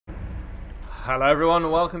Hello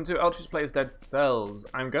everyone, welcome to Altreus Plays Dead Cells.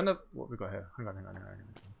 I'm gonna... What have we got here?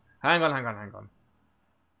 Hang on.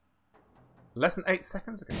 Less than 8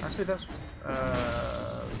 seconds? Okay, actually that's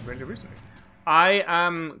really recently. I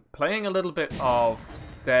am playing a little bit of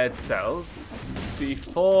Dead Cells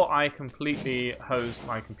before I completely hose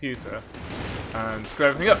my computer and screw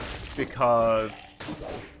everything up, because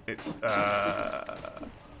it's...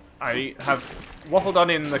 I have waffled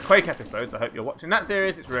on in the Quake episodes, I hope you're watching that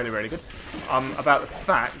series, it's really, really good, about the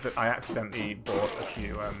fact that I accidentally bought a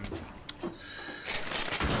few,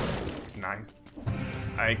 nice.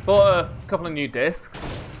 I bought a couple of new discs,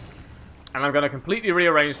 and I'm going to completely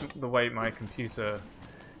rearrange the way my computer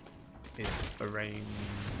is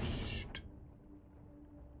arranged.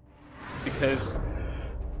 Because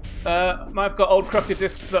I've got old crusty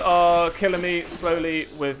discs that are killing me slowly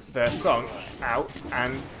with their song out,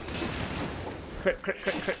 and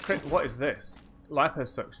crit. What is this?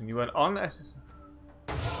 Liposuction. You went on SS.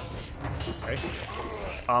 Okay.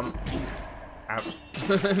 Ouch.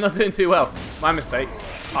 Not doing too well. My mistake.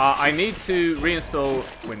 I need to reinstall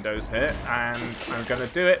Windows here, and I'm going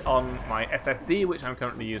to do it on my SSD, which I'm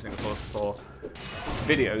currently using, of course, for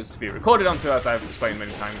videos to be recorded onto, as I've explained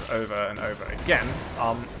many times over and over again.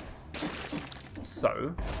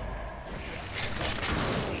 So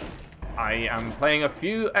I am playing a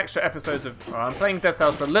few extra episodes of... I'm playing Dead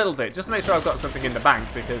Cells for a little bit, just to make sure I've got something in the bank,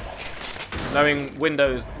 because knowing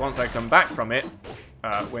Windows, once I come back from it,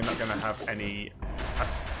 we're not going to have any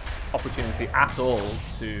opportunity at all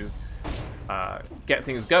to get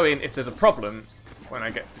things going if there's a problem when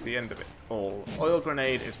I get to the end of it all. Oil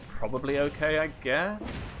grenade is probably okay, I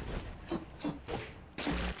guess.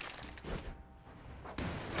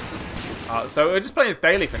 So we're just playing this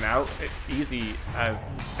daily for now. It's easy as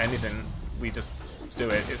anything. We just do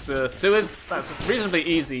it. It's the sewers. That's a reasonably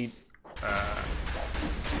easy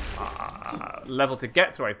level to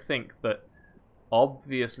get through, I think. But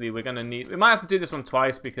obviously we're going to need... We might have to do this one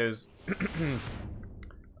twice, because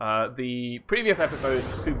the previous episode,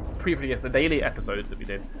 the daily episode that we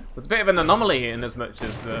did, was a bit of an anomaly in as much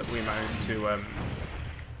as that we managed to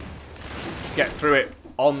get through it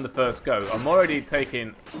on the first go. I'm already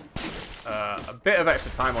taking... a bit of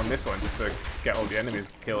extra time on this one just to get all the enemies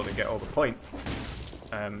killed and get all the points.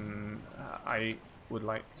 I would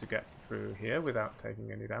like to get through here without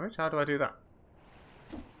taking any damage. How do I do that?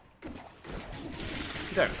 You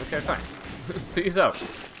don't? Okay, fine. Suit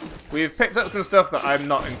yourself. We've picked up some stuff that I'm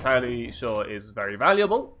not entirely sure is very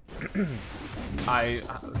valuable. I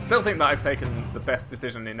still think that I've taken the best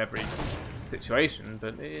decision in every situation,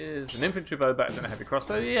 but is an infantry bow better than a heavy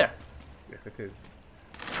crossbow? Yes. Yes, it is.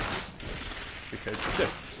 Because it's good,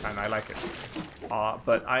 and I like it.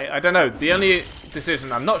 But I don't know, the only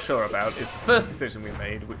decision I'm not sure about is the first decision we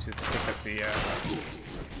made, which is to pick up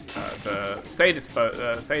the sadist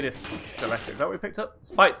stiletto. Is that what we picked up?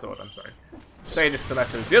 Spite sword, I'm sorry. Sadist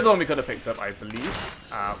stiletto is the other one we could have picked up, I believe,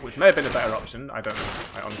 which may have been a better option. I don't know.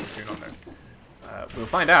 I honestly do not know. We'll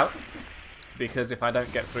find out, because if I don't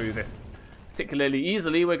get through this particularly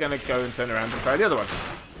easily, we're going to go and turn around and try the other one,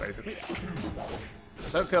 basically. I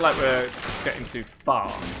don't feel like we're getting too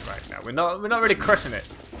far right now. We're not really crushing it,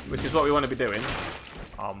 which is what we want to be doing.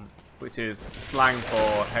 Which is slang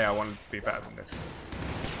for, hey, I want to be better than this.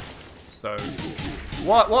 So,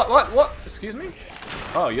 what? Excuse me?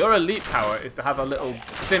 Oh, your elite power is to have a little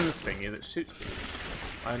Sims thingy that shoots people.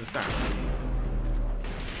 I understand.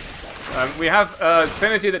 We have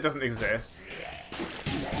synergy that doesn't exist.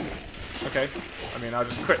 Okay. I mean, I'll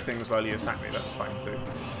just crit things while you attack me. That's fine too.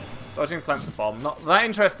 Dodging plants a bomb, not that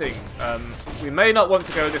interesting. We may not want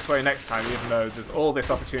to go this way next time, even though there's all this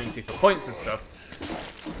opportunity for points and stuff.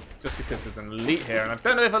 Just because there's an elite here, and I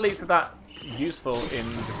don't know if elites are that useful in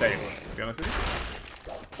the daily, to be honest with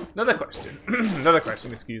you. Another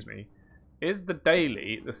question, excuse me. Is the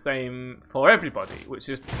daily the same for everybody? Which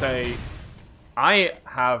is to say, I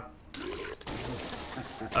have...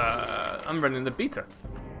 I'm running the beta,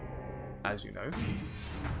 as you know.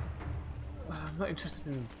 I'm not interested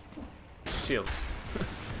in shields.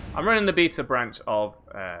 I'm running the beta branch of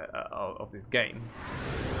this game,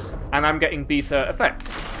 and I'm getting beta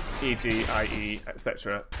effects, e.g., IE,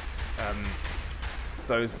 etc.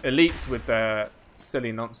 Those elites with their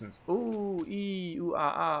silly nonsense. Ooh,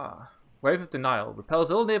 Wave of Denial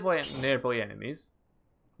repels all nearby enemies.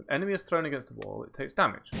 When an enemy is thrown against a wall, it takes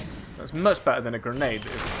damage. That's much better than a grenade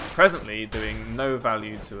that is presently doing no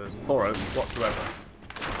value to us for us whatsoever.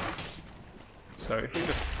 So if we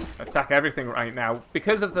just attack everything right now,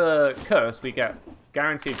 because of the curse, we get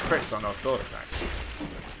guaranteed crits on our sword attacks.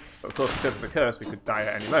 But of course, because of the curse, we could die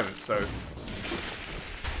at any moment. So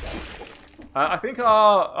I think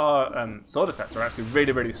our sword attacks are actually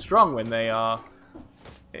really, really strong when they are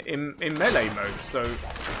in melee mode, so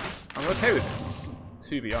I'm okay with this,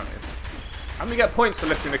 to be honest. And we get points for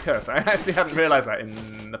lifting the curse. I actually hadn't realised that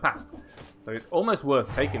in the past. So it's almost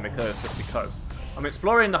worth taking the curse just because. I'm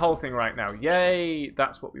exploring the whole thing right now. Yay,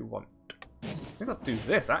 that's what we want. I think I'll do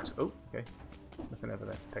this, actually. Oh, okay. Nothing over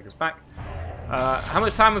there to take us back. How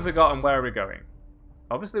much time have we got and where are we going?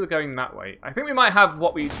 Obviously we're going that way. I think we might have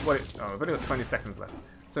oh, we've only got 20 seconds left.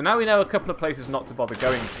 So now we know a couple of places not to bother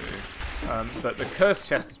going to. But the curse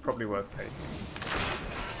chest is probably worth taking.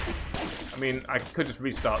 I mean, I could just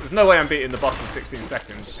restart. There's no way I'm beating the boss in 16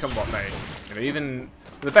 seconds, come what may. You know, even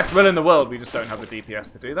with the best will in the world, we just don't have the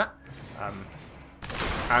DPS to do that.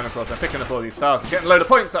 And of course, I'm picking up all these stars and getting a load of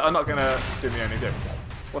points that are not going to do me any good.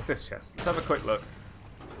 What's this chest? Let's have a quick look.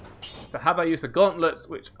 It's the Habayusa gauntlets,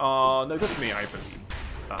 which are no good to me, I believe.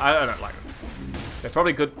 I don't like them. They're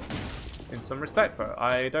probably good in some respect, but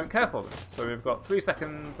I don't care for them. So we've got 3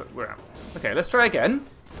 seconds. We're out. Okay, let's try again.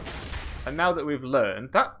 And now that we've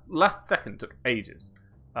learned, that last second took ages.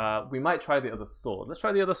 We might try the other sword. Let's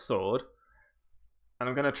try the other sword. And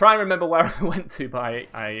I'm going to try and remember where I went to, but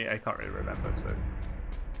I can't really remember. So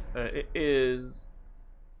it is...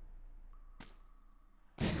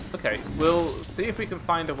 Okay, we'll see if we can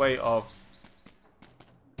find a way of...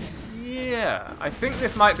 Yeah, I think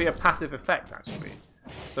this might be a passive effect, actually.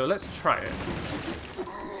 So let's try it.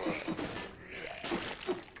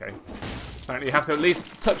 Okay. Apparently you have to at least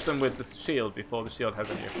touch them with the shield before the shield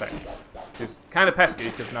has any effect. Which is kind of pesky,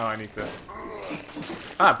 because now I need to...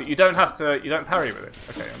 Ah, but you don't have to... You don't parry with it.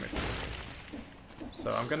 Okay, I missed it.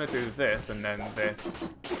 So I'm going to do this, and then this.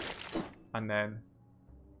 And then...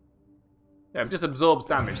 Yeah, it just absorbs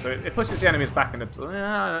damage, so it pushes the enemies back and absorbs...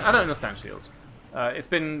 I don't understand shields. It's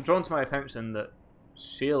been drawn to my attention that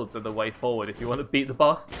shields are the way forward if you want to beat the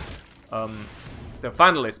boss. The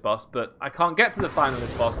finalist boss, but I can't get to the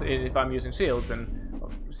finalist boss if I'm using shields, and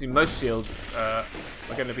obviously most shields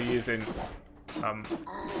we're going to be using...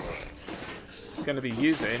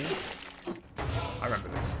 I remember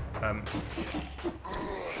this.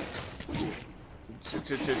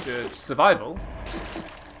 Survival.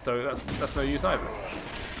 So that's no use either.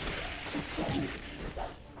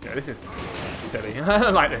 Yeah, this is silly. I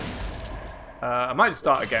don't like this. I might just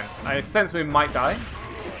start again. I sense we might die,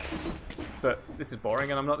 but this is boring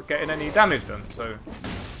and I'm not getting any damage done, so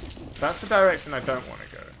that's the direction I don't want to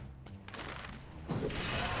go.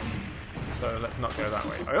 So let's not go that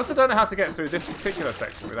way. I also don't know how to get through this particular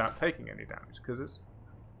section without taking any damage, because it's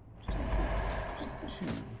just a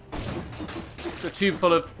tube. It's a tube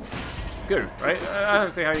full of goo, right? I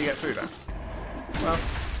don't see how you get through that. Well,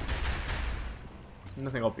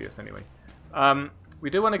 nothing obvious anyway. We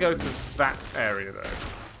do want to go to that area though.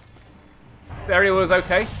 This area was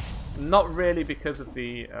okay. Not really because of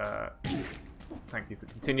the... thank you for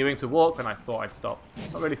continuing to walk when I thought I'd stop.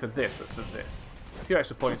 Not really for this, but for this. A few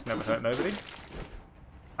extra points never hurt nobody.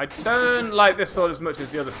 I don't like this sword as much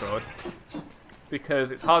as the other sword,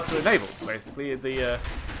 because it's hard to enable, basically. The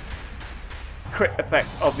crit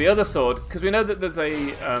effect of the other sword, because we know that there's a...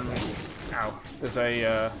 there's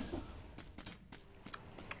a...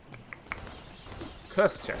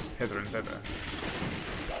 curse chest hither and thither.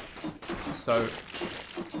 So,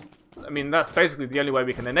 I mean, that's basically the only way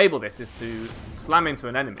we can enable this, is to slam into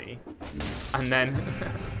an enemy and then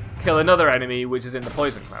kill another enemy which is in the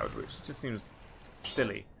poison cloud, which just seems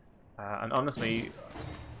silly. And honestly,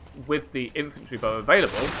 with the infantry bow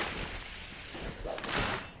available,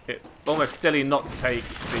 it's almost silly not to take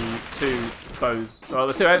the two bows, or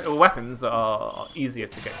the two weapons that are easier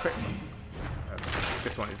to get crits on.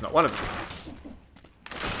 This one is not one of them.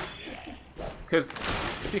 Because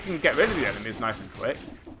if you can get rid of the enemies nice and quick,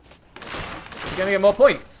 you're going to get more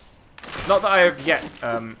points. Not that I have yet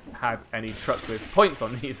had any truck with points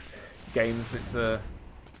on these games. It's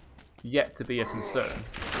yet to be a concern.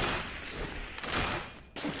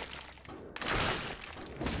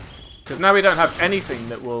 Because now we don't have anything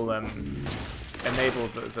that will enable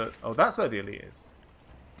the... Oh, that's where the elite is.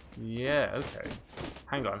 Yeah, okay.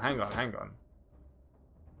 Hang on.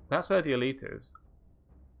 That's where the elite is.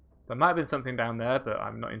 There might have been something down there, but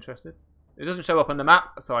I'm not interested. It doesn't show up on the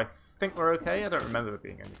map, so I think we're okay. I don't remember there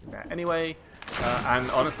being anything there. Anyway, and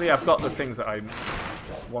honestly, I've got the things that I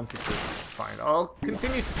wanted to find. I'll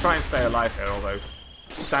continue to try and stay alive here, although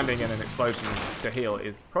standing in an explosion to heal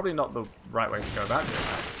is probably not the right way to go about doing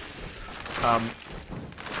that.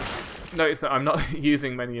 Notice that I'm not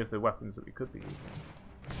using many of the weapons that we could be using.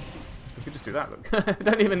 We could just do that, look.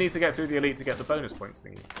 Don't even need to get through the elite to get the bonus points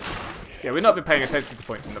thingy. Yeah, we've not been paying attention to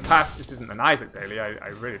points in the past. This isn't an Isaac daily. I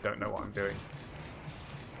really don't know what I'm doing.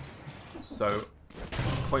 so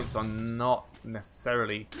points are not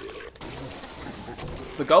necessarily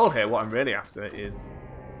the goal here. What I'm really after is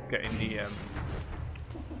getting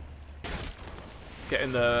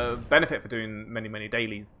the benefit for doing many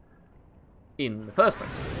dailies in the first place.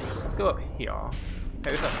 Let's go up here.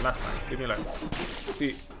 Hey, this happened last time. Leave me alone.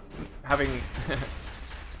 See, having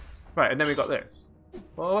right, and then we got this.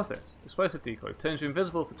 Well, what's this? Explosive decoy turns you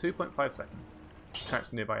invisible for 2.5 seconds.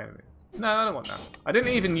 Attracts nearby enemies. No, I don't want that. I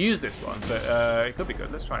didn't even use this one, but it could be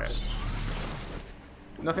good. Let's try it.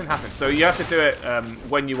 Nothing happened. So you have to do it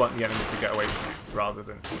when you want the enemies to get away from you, rather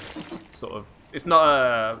than sort of. It's not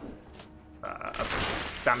a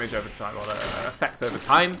damage over time or an effect over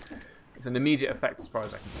time. It's an immediate effect as far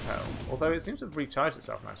as I can tell. Although it seems to have recharged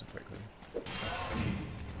itself nice and quickly.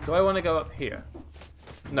 Do I want to go up here?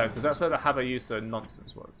 No, because that's where the Habayusa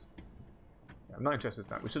nonsense was. Yeah, I'm not interested in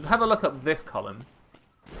that. We should have a look up this column.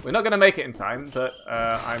 We're not going to make it in time, but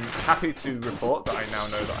I'm happy to report that I now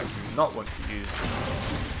know that I do not want to use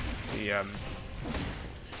the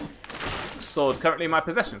sword currently in my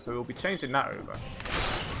possession, so we'll be changing that over.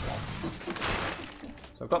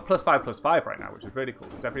 So I've got +5/+5 right now, which is really cool,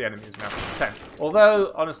 because every enemy is now +10.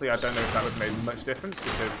 Although, honestly, I don't know if that would make much difference,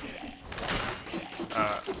 because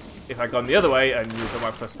if I'd gone the other way and used all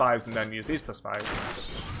my +5s and then use these +5s,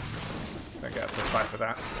 don't get a +5 for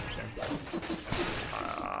that. Shame.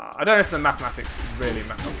 I don't know if the mathematics really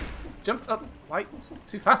matter. Oh, jump up, wait,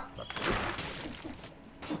 too fast.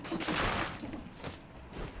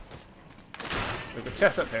 There's a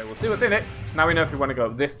chest up here. We'll see what's in it. Now we know if we want to go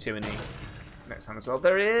up this chimney next time as well.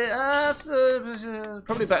 There is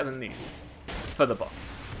probably better than these for the boss.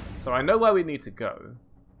 So I know where we need to go,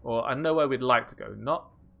 or I know where we'd like to go. Not.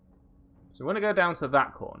 So we want to go down to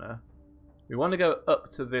that corner. We want to go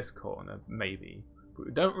up to this corner, maybe, but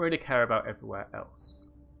we don't really care about everywhere else.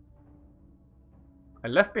 I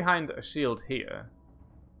left behind a shield here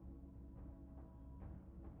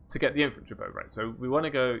to get the infantry bow, right? So we want to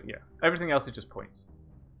go, yeah. Everything else is just points.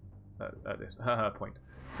 At this point.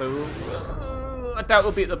 So I doubt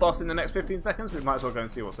we'll beat the boss in the next 15 seconds. We might as well go and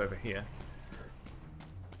see what's over here.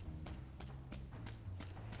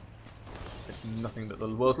 It's nothing but the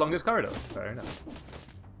world's longest corridor. Fair enough.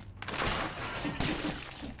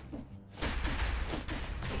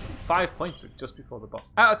 So 5 points just before the boss.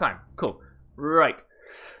 Out of time. Cool. Right.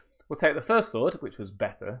 We'll take the first sword, which was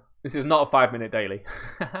better. This is not a 5-minute daily.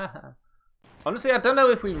 Honestly, I don't know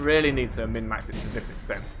if we really need to min-max it to this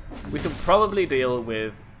extent. We could probably deal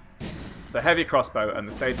with the heavy crossbow and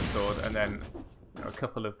the saber sword, and then a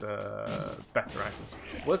couple of the better items.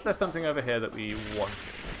 Was there something over here that we wanted?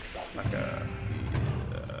 Like a...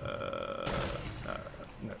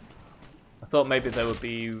 no. I thought maybe there would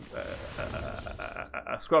be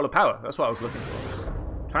a scroll of power. That's what I was looking for.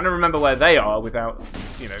 Trying to remember where they are without,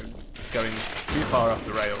 you know, going too far off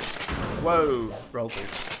the rails. Whoa, roll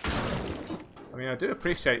boost. I mean, I do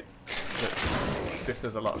appreciate that this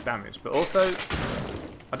does a lot of damage, but also,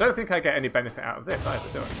 I don't think I get any benefit out of this either,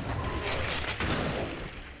 do I?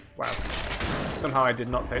 Wow. Somehow I did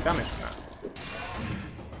not take damage from that.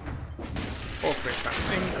 All 3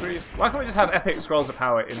 stats increased. Why can't we just have epic scrolls of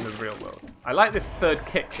power in the real world? I like this third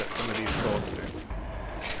kick that some of these swords do.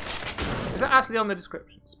 Is that actually on the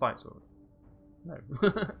description? Spike sword? No.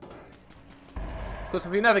 Because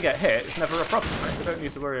if we never get hit, it's never a problem, right? We don't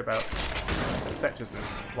need to worry about sectors and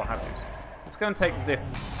what have you. Let's go and take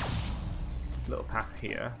this little path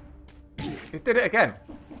here. He did it again.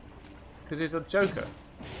 Because he's a joker.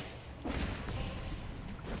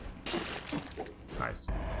 Nice.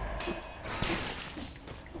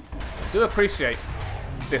 I do appreciate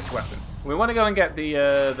this weapon. We want to go and get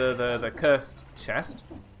the cursed chest.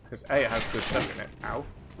 Because A, it has good stuff in it. Ow.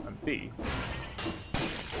 And B...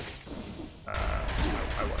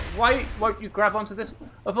 why won't you grab onto this?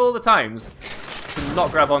 Of all the times to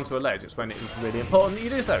not grab onto a ledge, it's when it is really important that you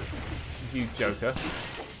do so. You joker.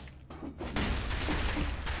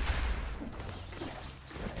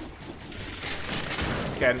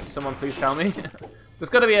 Again, someone please tell me. There's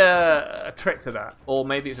got to be a trick to that. Or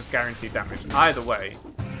maybe it's just guaranteed damage. Either way,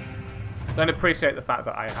 don't appreciate the fact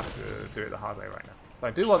that I have to do it the hard way right now. So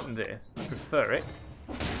I do want this. I prefer it.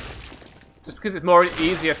 Just because it's more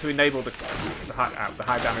easier to enable the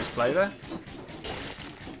high damage play there.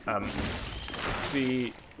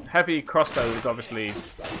 The heavy crossbow is obviously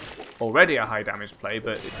already a high damage play,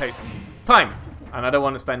 but it takes time. And I don't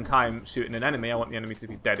want to spend time shooting an enemy. I want the enemy to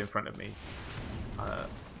be dead in front of me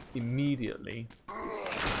immediately.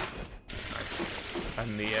 Nice.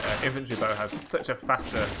 And the infantry bow has such a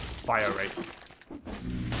faster fire rate.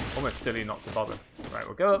 It's almost silly not to bother. Right,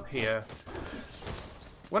 we'll go up here.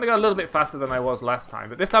 want to go a little bit faster than I was last time,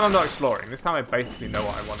 but this time I'm not exploring. This time I basically know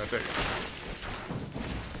what I want to do.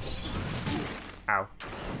 Ow.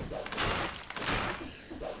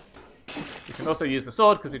 You can also use the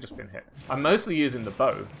sword because we've just been hit. I'm mostly using the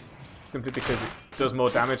bow, simply because it does more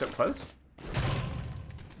damage up close.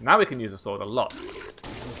 Now we can use the sword a lot.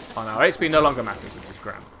 Oh no, HP no longer matters, which is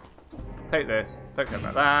grand. Take this. Don't care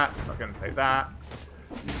about that. Not going to take that.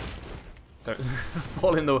 Don't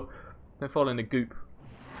fall in the goop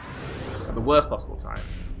at the worst possible time.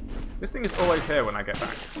 This thing is always here when I get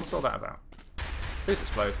back. What's all that about? Please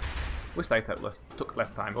explode. Wish they took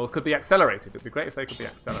less time, or could be accelerated. It'd be great if they could be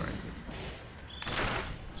accelerated.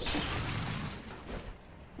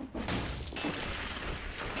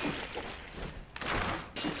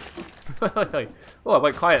 Oh, I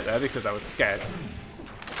went quiet there because I was scared.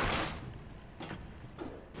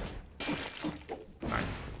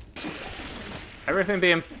 Nice. Everything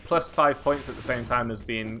being plus 5 points at the same time as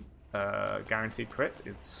being guaranteed crits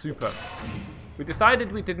is super. We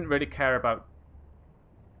decided we didn't really care about...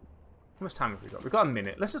 How much time have we got? We've got a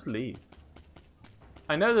minute. Let's just leave.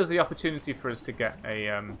 I know there's the opportunity for us to get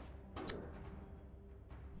a...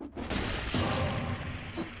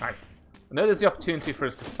 Nice. I know there's the opportunity for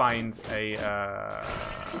us to find a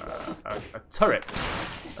turret,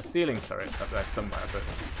 a ceiling turret up there somewhere, but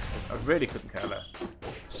I really couldn't care less.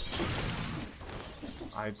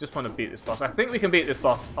 I just want to beat this boss. I think we can beat this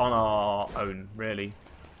boss on our own, really.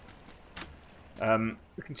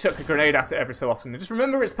 We can chuck a grenade at it every so often. Just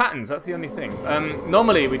remember its patterns, that's the only thing.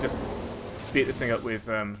 Normally we just beat this thing up with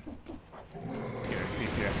you know,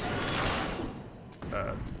 DPS.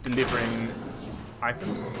 Delivering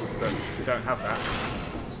items, but we don't have that.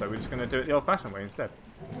 So we're just going to do it the old-fashioned way instead.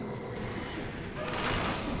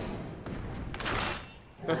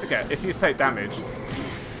 Don't forget, if you take damage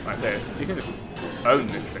like this, you can just own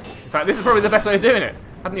this thing. In fact, this is probably the best way of doing it.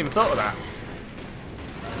 I hadn't even thought of that.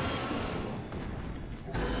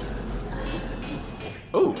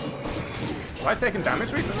 Ooh. Have I taken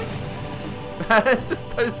damage recently? It's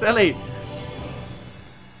just so silly.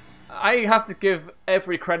 I have to give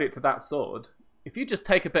every credit to that sword. If you just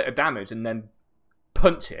take a bit of damage and then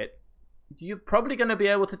punch it, you're probably going to be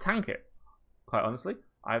able to tank it. Quite honestly,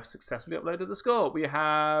 I've successfully uploaded the score. We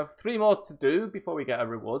have 3 more to do before we get a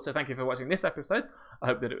reward. So thank you for watching this episode. I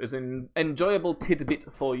hope that it was an enjoyable tidbit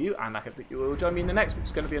for you, and I hope that you will join me in the next, which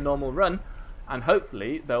is going to be a normal run. And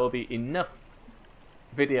hopefully there will be enough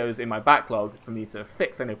videos in my backlog for me to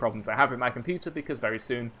fix any problems I have with my computer, because very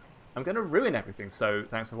soon I'm going to ruin everything. So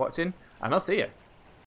thanks for watching, and I'll see you.